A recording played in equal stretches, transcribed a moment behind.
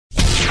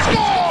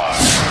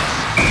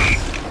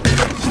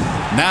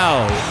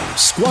Now,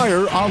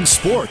 Squire on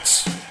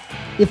Sports.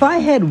 If I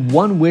had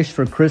one wish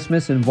for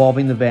Christmas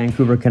involving the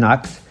Vancouver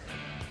Canucks,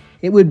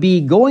 it would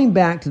be going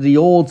back to the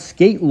old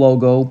skate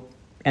logo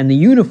and the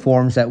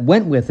uniforms that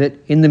went with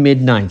it in the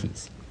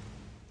mid-90s.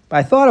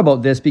 I thought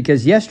about this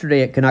because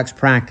yesterday at Canucks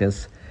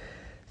practice,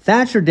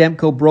 Thatcher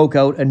Demko broke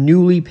out a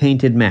newly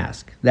painted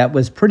mask that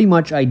was pretty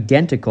much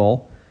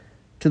identical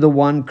to the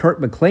one Kurt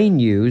McLean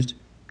used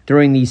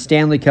during the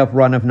Stanley Cup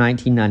run of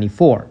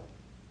 1994.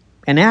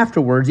 And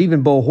afterwards,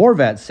 even Bo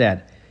Horvat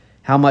said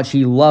how much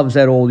he loves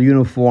that old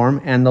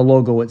uniform and the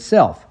logo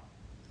itself,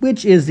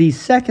 which is the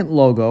second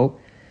logo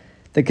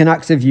the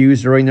Canucks have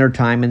used during their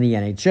time in the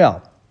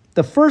NHL.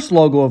 The first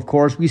logo, of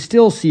course, we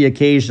still see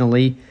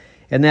occasionally,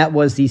 and that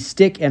was the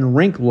stick and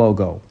rink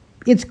logo.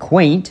 It's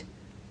quaint,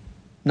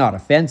 not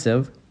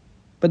offensive,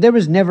 but there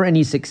was never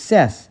any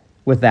success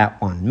with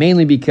that one,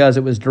 mainly because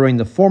it was during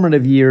the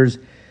formative years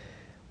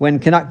when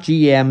Canuck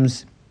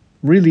GMs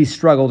really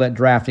struggled at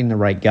drafting the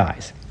right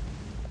guys.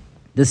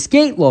 The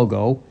skate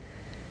logo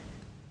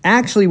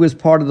actually was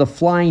part of the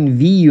Flying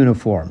V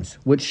uniforms,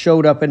 which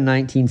showed up in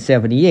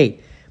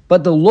 1978.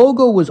 But the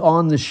logo was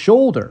on the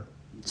shoulder,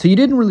 so you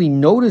didn't really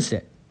notice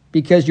it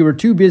because you were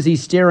too busy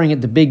staring at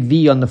the big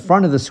V on the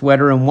front of the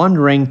sweater and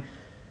wondering,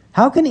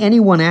 how can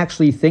anyone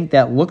actually think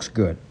that looks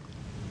good?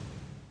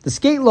 The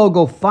skate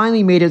logo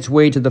finally made its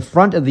way to the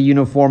front of the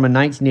uniform in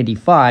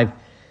 1985,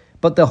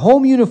 but the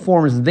home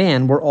uniforms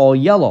then were all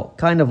yellow,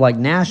 kind of like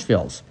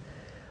Nashville's.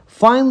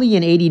 Finally,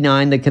 in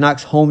 '89, the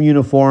Canucks' home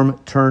uniform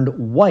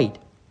turned white,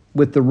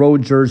 with the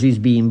road jerseys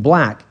being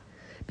black,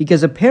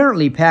 because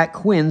apparently Pat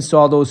Quinn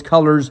saw those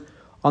colors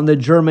on the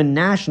German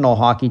national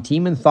hockey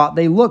team and thought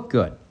they looked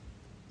good.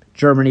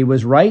 Germany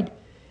was right,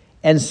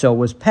 and so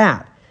was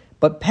Pat.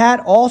 But Pat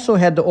also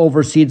had to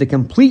oversee the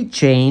complete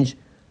change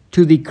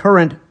to the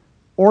current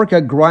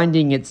Orca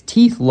grinding its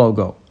teeth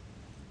logo,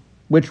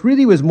 which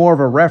really was more of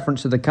a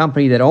reference to the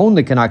company that owned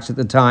the Canucks at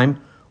the time,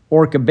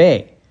 Orca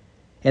Bay.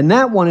 And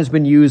that one has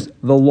been used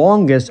the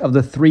longest of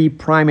the three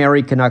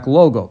primary Canuck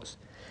logos.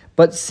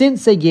 But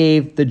since they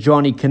gave the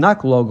Johnny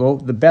Canuck logo,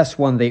 the best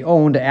one they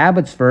owned, to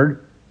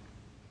Abbotsford,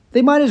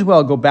 they might as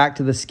well go back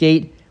to the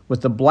skate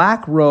with the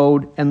black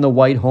road and the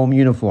white home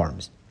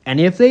uniforms. And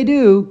if they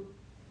do,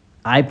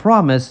 I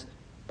promise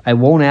I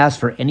won't ask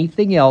for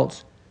anything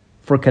else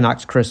for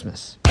Canucks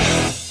Christmas.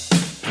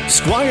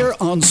 Squire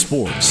on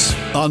Sports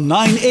on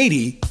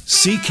 980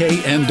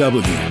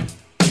 CKNW.